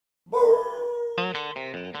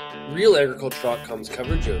RealAgriculture.com's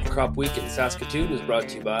coverage of Cropweek in Saskatoon is brought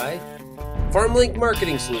to you by FarmLink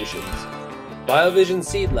Marketing Solutions, BioVision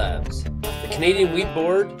Seed Labs, the Canadian Wheat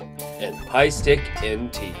Board, and High Stick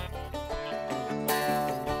NT.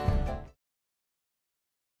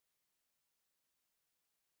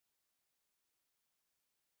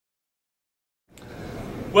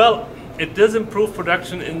 Well, it does improve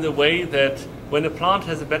production in the way that when a plant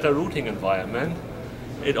has a better rooting environment,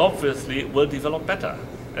 it obviously will develop better.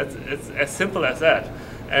 It's as simple as that.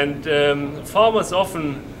 And farmers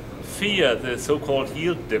often fear the so-called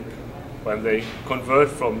yield dip when they convert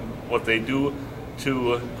from what they do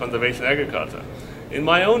to conservation agriculture. In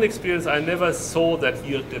my own experience, I never saw that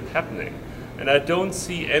yield dip happening. And I don't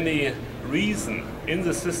see any reason in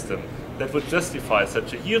the system that would justify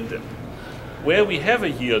such a yield dip. Where we have a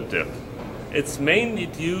yield dip, it's mainly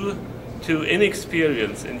due to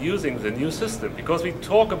inexperience in using the new system, because we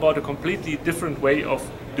talk about a completely different way of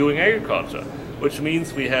doing agriculture, which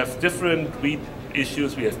means we have different weed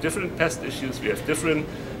issues, we have different pest issues, we have different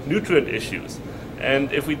nutrient issues.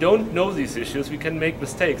 And if we don't know these issues, we can make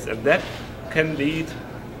mistakes, and that can lead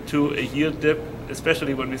to a yield dip,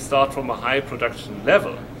 especially when we start from a high production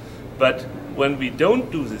level. But when we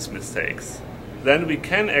don't do these mistakes, then we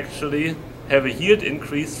can actually have a yield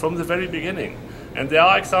increase from the very beginning. And there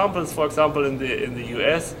are examples, for example, in the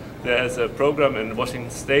US, there is a program in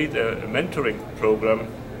Washington State, a mentoring program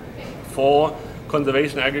for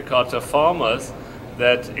conservation agriculture farmers,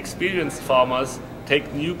 that experienced farmers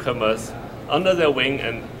take newcomers under their wing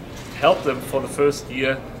and help them for the first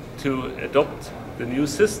year to adopt the new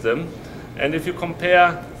system. And if you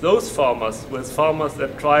compare those farmers with farmers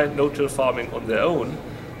that try no-till farming on their own,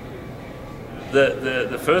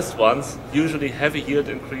 the first ones usually have a yield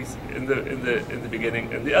increase in the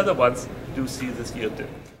beginning, and the other ones do see this yield dip.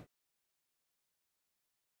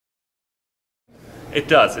 It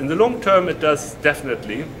does. In the long term, it does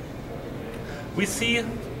definitely. We see,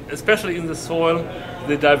 especially in the soil,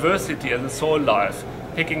 the diversity and the soil life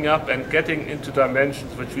picking up and getting into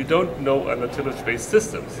dimensions which we don't know under tillage-based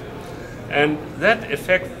systems. And that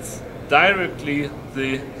affects directly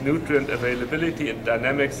the nutrient availability and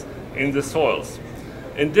dynamics in the soils.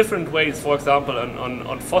 In different ways, for example,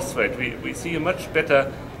 on phosphate, we see a much better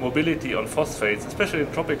mobility on phosphates, especially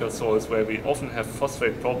in tropical soils where we often have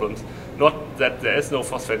phosphate problems. Not that there is no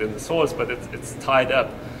phosphate in the soils, but it's tied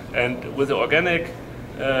up. And with the organic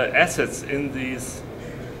acids in these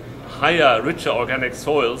higher, richer organic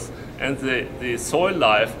soils and the soil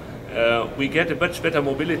life, we get a much better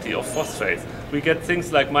mobility of phosphates. We get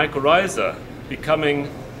things like mycorrhiza becoming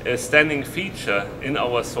a standing feature in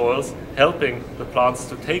our soils, helping the plants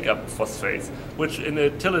to take up phosphates, which in a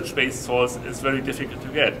tillage-based soils is very difficult to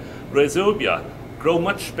get. Rhizobia grow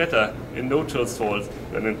much better in no-till soils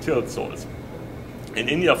than in tilled soils. In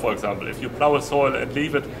India, for example, if you plow a soil and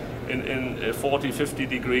leave it in 40, 50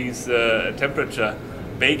 degrees temperature,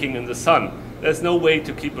 baking in the sun, there's no way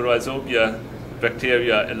to keep a rhizobia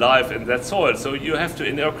bacteria alive in that soil. So you have to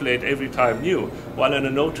inoculate every time new. While in a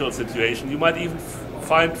no-till situation, you might even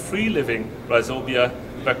find free-living rhizobia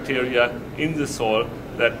bacteria in the soil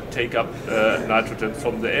that take up nitrogen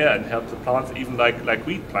from the air and help the plants, even like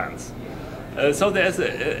wheat plants. So there's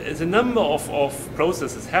a number of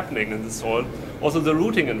processes happening in the soil. Also the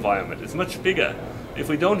rooting environment is much bigger. If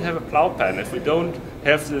we don't have a plow pan, if we don't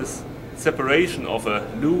have this separation of a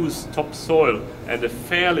loose topsoil and a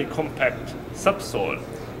fairly compact subsoil,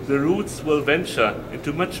 the roots will venture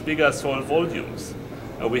into much bigger soil volumes.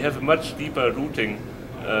 We have a much deeper rooting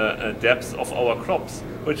depth of our crops,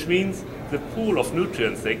 which means the pool of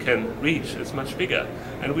nutrients they can reach is much bigger.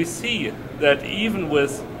 And we see that even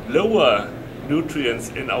with lower nutrients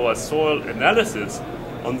in our soil analysis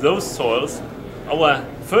on those soils, our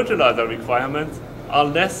fertilizer requirements are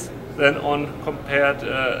less than on compared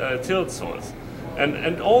tilled soils.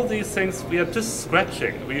 And all these things we are just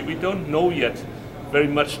scratching. We don't know yet very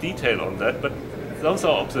much detail on that, but those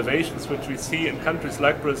are observations which we see in countries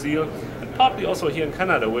like Brazil and partly also here in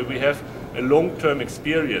Canada, where we have a long-term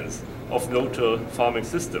experience of no-till farming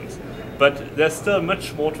systems. But there's still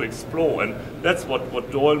much more to explore, and that's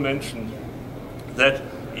what Doyle mentioned, that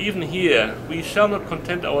even here we shall not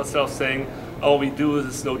content ourselves saying, oh, we do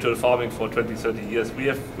this no-till farming for 20, 30 years, we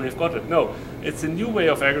have got it. No, it's a new way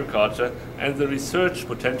of agriculture, and the research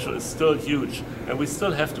potential is still huge, and we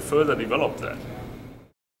still have to further develop that.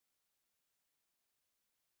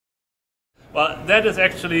 Well, that is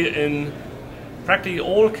actually in practically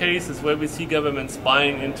all cases where we see governments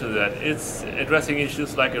buying into that. It's addressing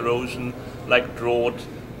issues like erosion, like drought.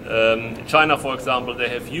 China, for example, they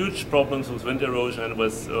have huge problems with wind erosion and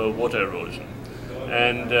with water erosion.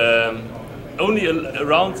 And only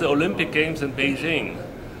around the Olympic Games in Beijing,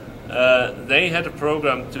 they had a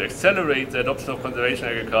program to accelerate the adoption of conservation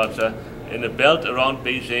agriculture in a belt around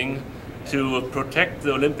Beijing to protect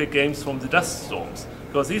the Olympic Games from the dust storms.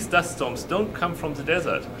 Because these dust storms don't come from the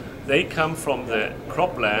desert, they come from the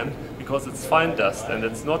cropland, because it's fine dust and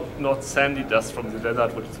it's not sandy dust from the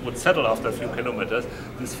desert which would settle after a few kilometers.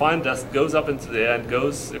 This fine dust goes up into the air and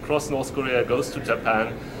goes across North Korea, goes to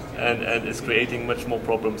Japan, and is creating much more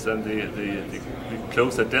problems than the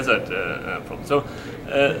closer desert problem. So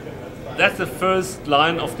that's the first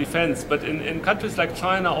line of defense. But in countries like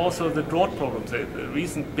China, also the drought problems, the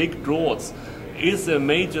recent big droughts, is a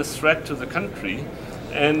major threat to the country.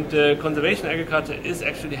 And conservation agriculture is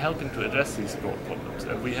actually helping to address these drought problems.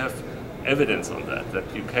 And we have evidence on that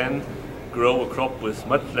you can grow a crop with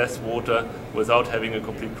much less water without having a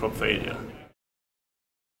complete crop failure.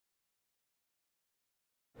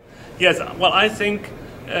 Yes, well, I think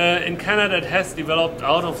in Canada it has developed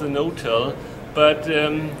out of the no-till, but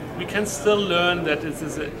we can still learn that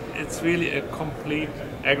it's really a complete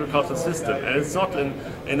agricultural system, and it's not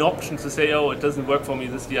an option to say, oh, it doesn't work for me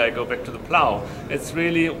this year, I go back to the plow. It's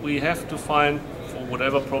really, we have to find, for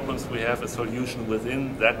whatever problems we have, a solution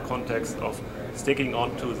within that context of sticking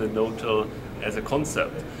onto the no-till as a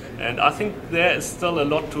concept. And I think there is still a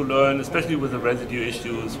lot to learn, especially with the residue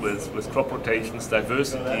issues, with crop rotations,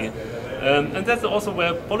 diversity. And that's also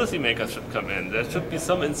where policymakers should come in. There should be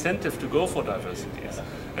some incentive to go for diversities.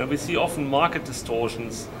 And we see often market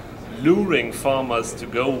distortions luring farmers to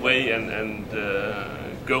go away and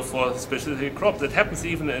go for specific crops. That happens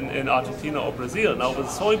even in Argentina or Brazil now with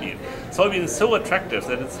soybean. Soybean is so attractive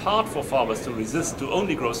that it's hard for farmers to resist to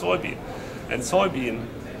only grow soybean. And soybean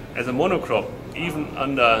as a monocrop, even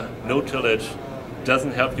under no tillage,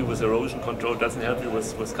 doesn't help you with erosion control, doesn't help you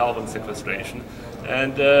with carbon sequestration.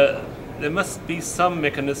 And there must be some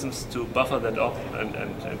mechanisms to buffer that up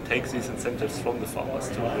and take these incentives from the farmers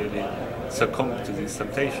to really succumb to these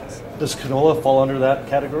temptations. Does canola fall under that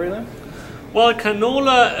category then? Well,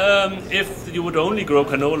 canola, if you would only grow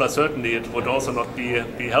canola, certainly it would also not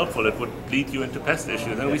be helpful. It would lead you into pest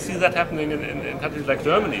issues. And we see that happening in countries like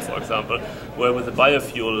Germany, for example, where with the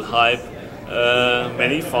biofuel hype,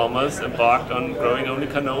 many farmers embarked on growing only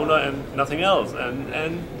canola and nothing else.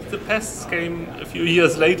 And the pests came a few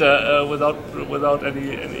years later without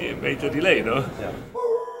any major delay, no? Yeah.